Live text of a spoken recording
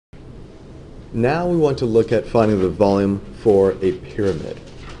Now we want to look at finding the volume for a pyramid.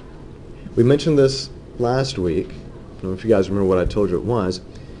 We mentioned this last week. I don't know if you guys remember what I told you it was.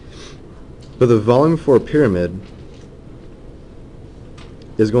 But the volume for a pyramid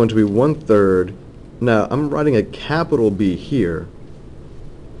is going to be 1/3. Now, I'm writing a capital B here.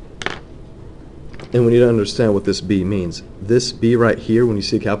 And we need to understand what this B means. This B right here, when you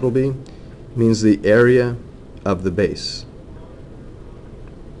see a capital B, means the area of the base.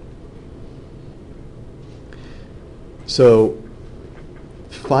 So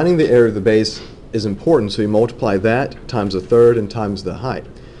finding the area of the base is important, so you multiply that times 1/3 and times the height.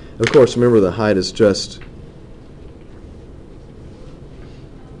 Of course, remember the height is just,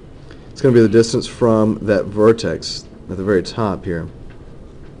 it's going to be the distance from that vertex at the very top here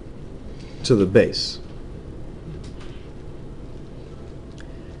to the base.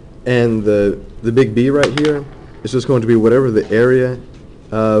 And the big B right here is just going to be whatever the area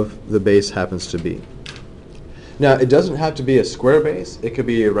of the base happens to be. Now, it doesn't have to be a square base. It could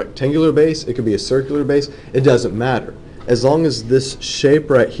be a rectangular base. It could be a circular base. It doesn't matter. As long as this shape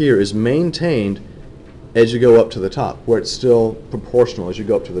right here is maintained as you go up to the top, where it's still proportional as you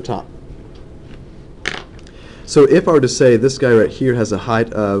go up to the top. So if I were to say this guy right here has a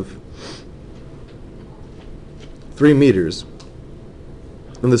height of 3 meters,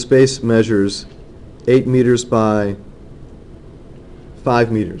 and the space measures 8 meters by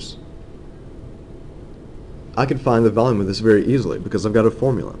 5 meters, I can find the volume of this very easily because I've got a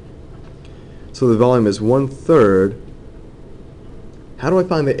formula. So the volume is 1/3. How do I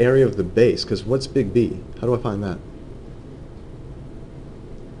find the area of the base? Because what's big B? How do I find that?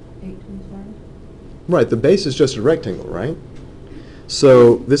 8 times 5. Right, the base is just a rectangle, right?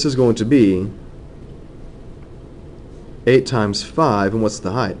 So this is going to be 8 times 5, and what's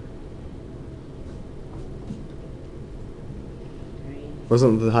the height? 3.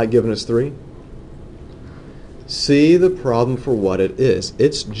 Wasn't the height given as 3? See the problem for what it is.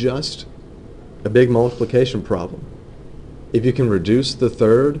 It's just a big multiplication problem. If you can reduce the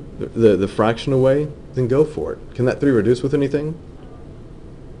third, the fraction away, then go for it. Can that 3 reduce with anything?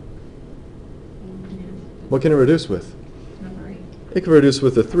 What can it reduce with? Number 8. It can reduce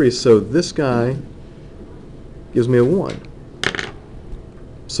with a 3, so this guy gives me a 1.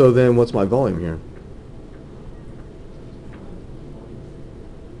 So then what's my volume here?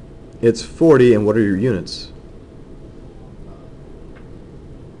 It's 40, and what are your units?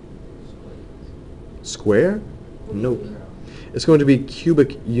 Square? Nope. It's going to be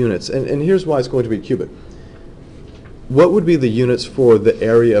cubic units, and here's why it's going to be cubic. What would be the units for the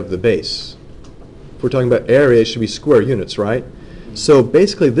area of the base? If we're talking about area, it should be square units, right? So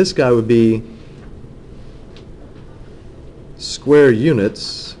basically this guy would be square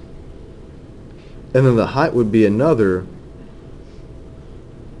units, and then the height would be another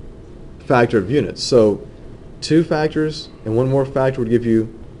factor of units. So 2 factors and 1 more factor would give you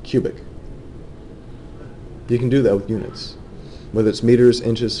cubic. You can do that with units, whether it's meters,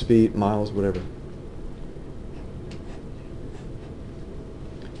 inches, feet, miles, whatever.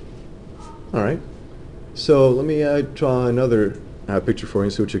 All right, so let me draw another picture for you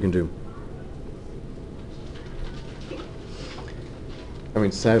and see what you can do. I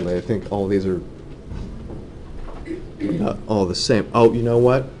mean, sadly, I think all these are all the same. Oh, you know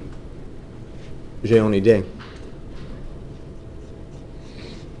what? J'ai une idée.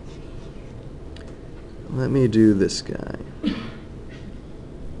 Let me do this guy.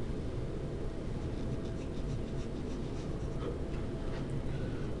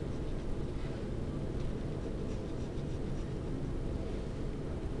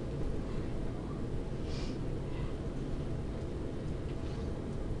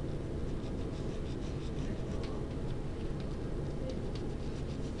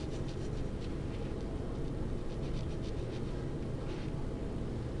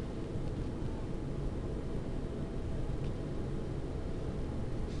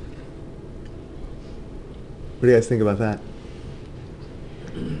 What do you guys think about that?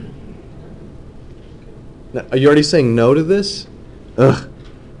 Now, are you already saying no to this? Ugh.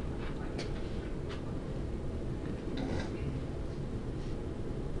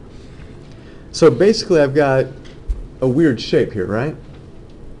 So basically I've got a weird shape here, right?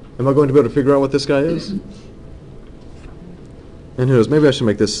 Am I going to be able to figure out what this guy is? And who knows, maybe I should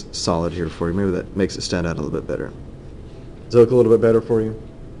make this solid here for you. Maybe that makes it stand out a little bit better. Does it look a little bit better for you?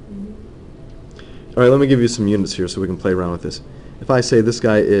 All right, let me give you some units here so we can play around with this. If I say this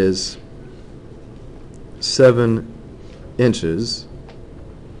guy is 7 inches,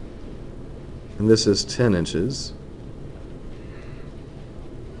 and this is 10 inches,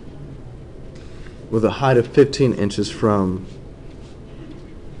 with a height of 15 inches from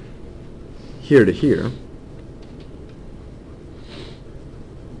here to here.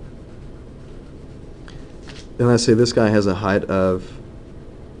 Then let's say this guy has a height of,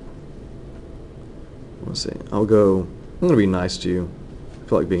 let's see, I'm going to be nice to you. I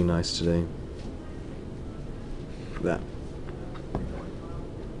feel like being nice today. That.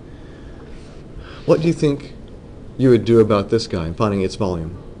 What do you think you would do about this guy and finding its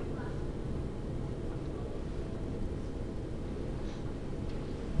volume?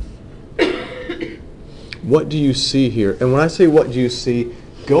 What do you see here? And when I say what do you see,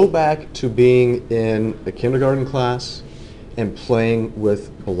 go back to being in a kindergarten class and playing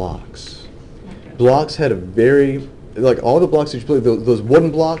with blocks. Blocks had a very, like all the blocks that you played, those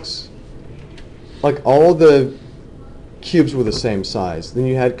wooden blocks, like all the cubes were the same size. Then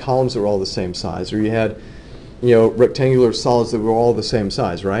you had columns that were all the same size, or you had, rectangular solids that were all the same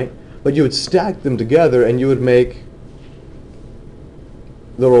size, right? But you would stack them together and you would make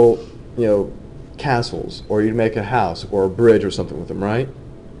little, castles, or you'd make a house or a bridge or something with them, right?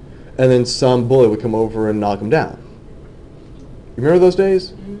 And then some bully would come over and knock them down. You remember those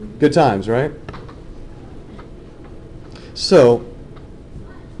days? Mm-hmm. Good times, right? So,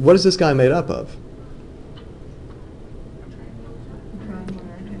 what is this guy made up of?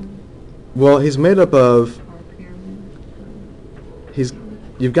 Well, he's made up of,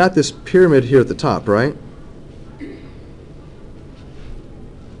 you've got this pyramid here at the top, right?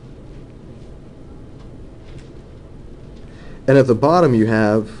 And at the bottom you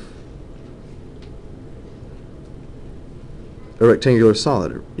have a rectangular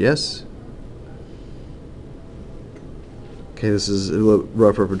solid, yes? Okay, this is a little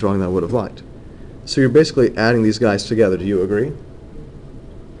rougher for drawing than I would have liked. So you're basically adding these guys together, do you agree?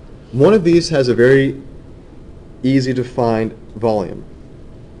 One of these has a very easy to find volume.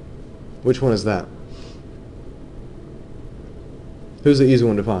 Which one is that? Who's the easy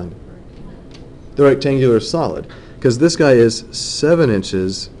one to find? The rectangular solid. Because this guy is 7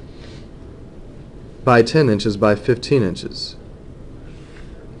 inches by 10 inches by 15 inches.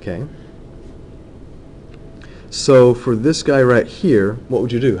 Okay. So for this guy right here, what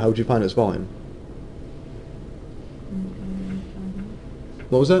would you do? How would you find its volume?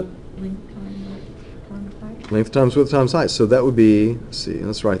 What was that? Length times width times height. So that would be, let's see,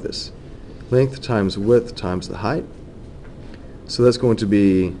 let's write this. Length times width times the height. So that's going to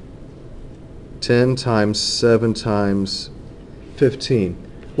be 10 times 7 times 15.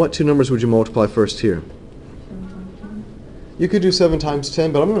 What two numbers would you multiply first here? You could do 7 times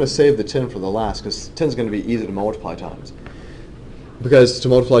 10, but I'm going to save the 10 for the last because 10 is going to be easy to multiply times. Because to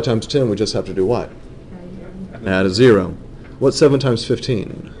multiply times 10, we just have to do what? Add a 0. What's 7 times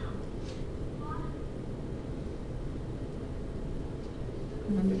 15?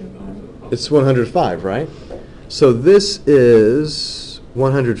 It's 105, right? So this is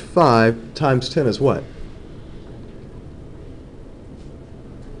 105 times 10 is what?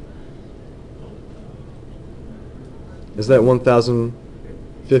 Is that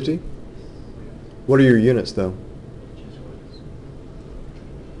 1,050? What are your units, though?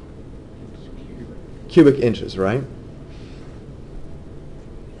 Cubic inches, right?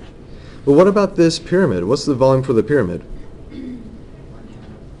 But what about this pyramid? What's the volume for the pyramid?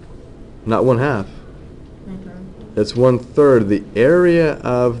 Not 1/2. It's 1/3 the area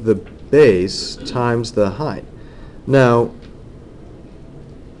of the base times the height. Now,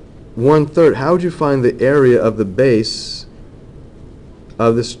 1/3, how would you find the area of the base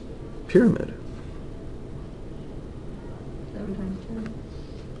of this pyramid? 7 times 10.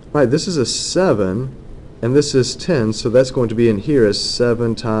 Right, this is a 7, and this is 10, so that's going to be in here as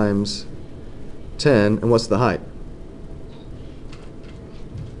 7 times 10, and what's the height?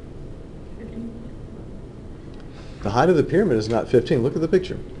 15. The height of the pyramid is not 15. Look at the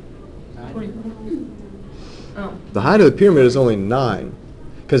picture. 20. Oh. The height of the pyramid is only 9,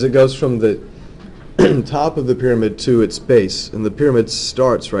 because it goes from the top of the pyramid to its base, and the pyramid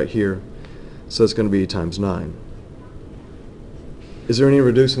starts right here, so it's going to be times 9. Is there any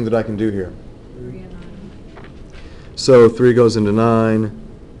reducing that I can do here? 3 and 9. So 3 goes into 9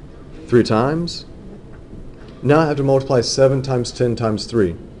 3 times. Now I have to multiply 7 times 10 times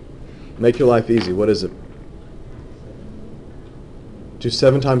 3. Make your life easy. What is it? Do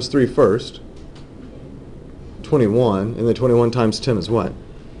 7 times 3 first. 21. And then 21 times 10 is what?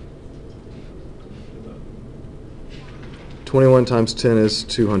 21 times 10 is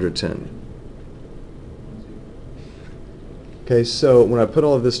 210. Okay, so when I put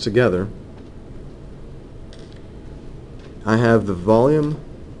all of this together, I have the volume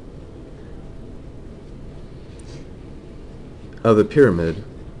of the pyramid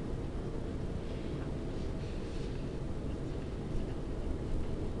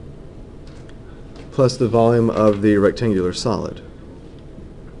plus the volume of the rectangular solid.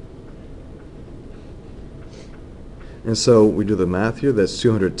 And so we do the math here. That's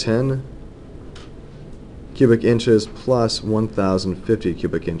 210 cubic inches plus 1,050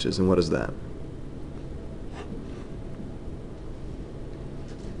 cubic inches. And what is that?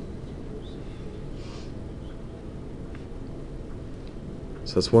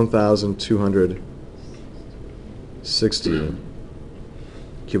 So that's 1,260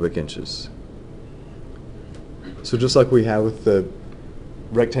 cubic inches. So just like we have with the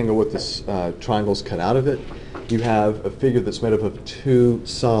rectangle with the triangles cut out of it, you have a figure that's made up of two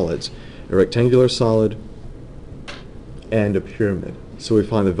solids, a rectangular solid and a pyramid. So we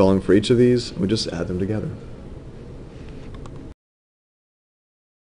find the volume for each of these, and we just add them together.